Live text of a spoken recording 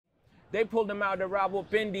They pulled him out of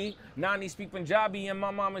Rawalpindi. Nani speak Punjabi and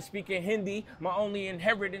my mama speaking Hindi. My only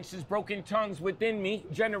inheritance is broken tongues within me.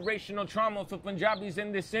 Generational trauma for Punjabis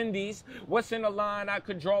in the Indies. What's in a line? I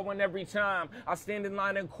could draw one every time. I stand in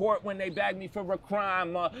line in court when they bag me for a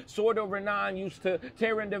crime. Sword over nine used to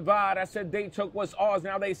tear and divide. I said they took what's ours.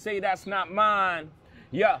 Now they say that's not mine.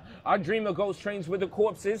 Yeah, I dream of ghost trains with the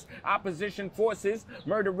corpses, opposition forces,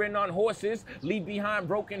 murdering on horses, leave behind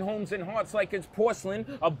broken homes and hearts like it's porcelain,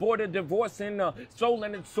 a border divorcing, soul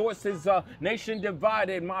and its sources, nation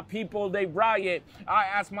divided, my people, they riot. I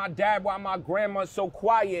ask my dad why my grandma's so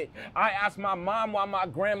quiet. I ask my mom why my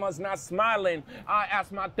grandma's not smiling. I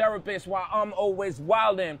ask my therapist why I'm always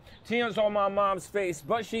wildin'. Tears on my mom's face,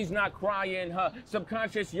 but she's not crying. Her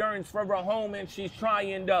subconscious yearns for a home and she's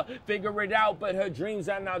trying to figure it out, but her dreams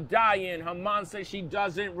are now dying. Her mom says she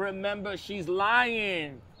doesn't remember, she's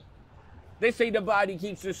lying. They say the body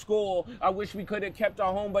keeps the score. I wish we could have kept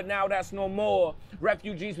our home, but now that's no more.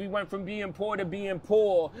 Refugees, we went from being poor to being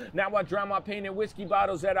poor. Now I drown my pain in whiskey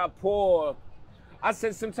bottles that I pour. I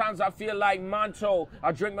said sometimes I feel like Manto.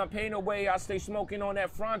 I drink my pain away, I stay smoking on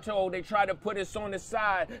that Fronto. They try to put us on the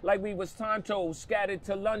side like we was Tonto. Scattered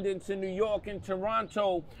to London, to New York, and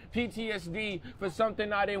Toronto. PTSD for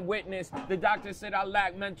something I didn't witness. The doctor said I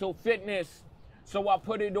lack mental fitness. So I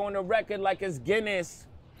put it on the record like it's Guinness.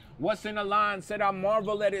 What's in the line? Said I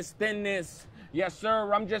marvel at its thinness. Yes,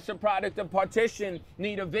 sir, I'm just a product of partition.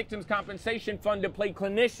 Need a victim's compensation fund to play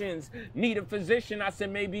clinicians. Need a physician, I said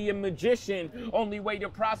maybe a magician. Only way to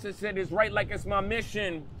process it is right like it's my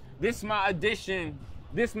mission. This my addition.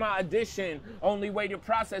 This my addition. Only way to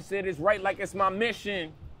process it is right like it's my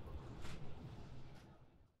mission.